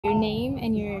Your name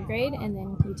and your grade, and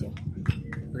then you too.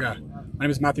 Okay, my name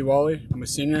is Matthew Walleigh. I'm a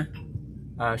senior.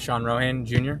 Sean Rohane,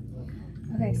 junior.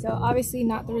 Okay, so obviously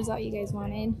not the result you guys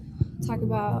wanted. Talk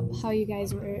about how you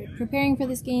guys were preparing for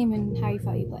this game and how you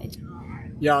felt you played.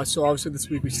 Yeah, so obviously this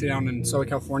week we stayed down in Southern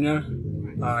California.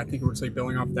 I think we're just like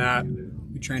building off that.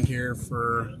 We trained here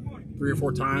for 3 or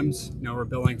 4 times. You know, we're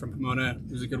building from Pomona.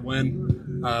 It was a good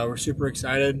win. We're super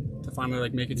excited to finally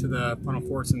like make it to the Final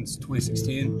Four since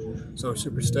 2016. So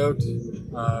super stoked.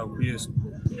 We just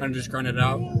kind of just grinded it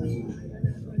out.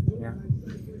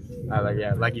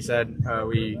 Yeah. Like you said,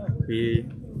 we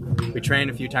trained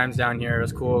a few times down here. It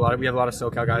was cool. We have a lot of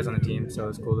SoCal guys on the team, so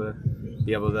it's cool to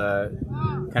be able to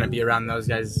kind of be around those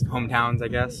guys' hometowns, I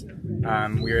guess.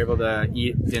 We were able to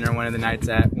eat dinner one of the nights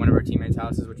at one of our teammates'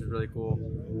 houses, which was really cool.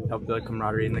 Helped build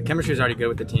camaraderie, and the chemistry is already good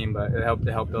with the team, but it helped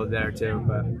build there too.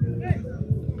 But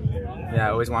yeah, I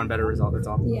always want a better result. That's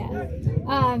all.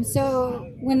 Yeah.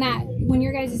 So when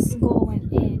your guys' goal went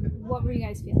in, what were you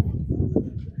guys feeling?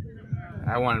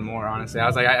 I wanted more, honestly. I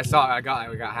was like, I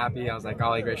got happy. I was like,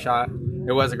 golly, great shot.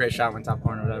 It was a great shot, went top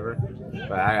corner, whatever.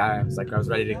 But I was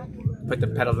ready to put the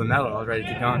pedal to the metal. I was ready to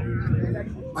keep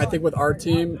going. I think with our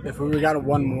team, if we got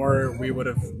one more, we would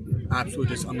have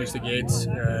absolutely just unleashed the gates.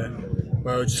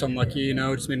 But we were just unlucky, you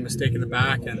know, just made a mistake in the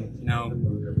back, and you know,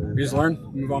 we just learn,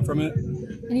 move on from it.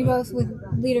 And you both with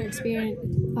leader experience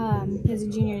as a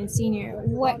junior and senior.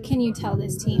 What can you tell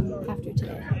this team after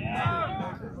today?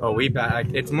 Oh,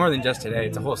 it's more than just today.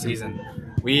 It's a whole season.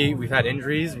 We've had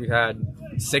injuries. We've had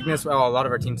sickness. Well, a lot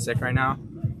of our team's sick right now.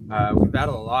 We've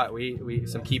battled a lot.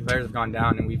 Some key players have gone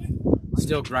down, and we've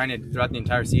still grinded throughout the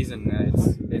entire season.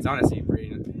 It's honestly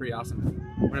pretty awesome.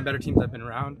 One of the better teams I've been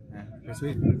around. Pretty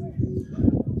sweet.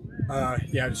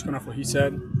 Yeah, just going off what he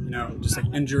said, you know, just like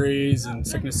injuries and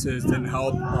sicknesses didn't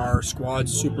help. Our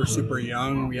squad's super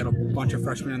young. We had a bunch of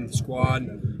freshmen in the squad.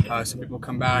 Some people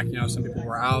come back, you know, some people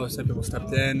were out, some people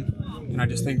stepped in. And I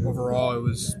just think overall it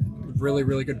was a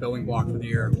really good building block for the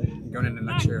year going into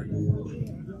next year.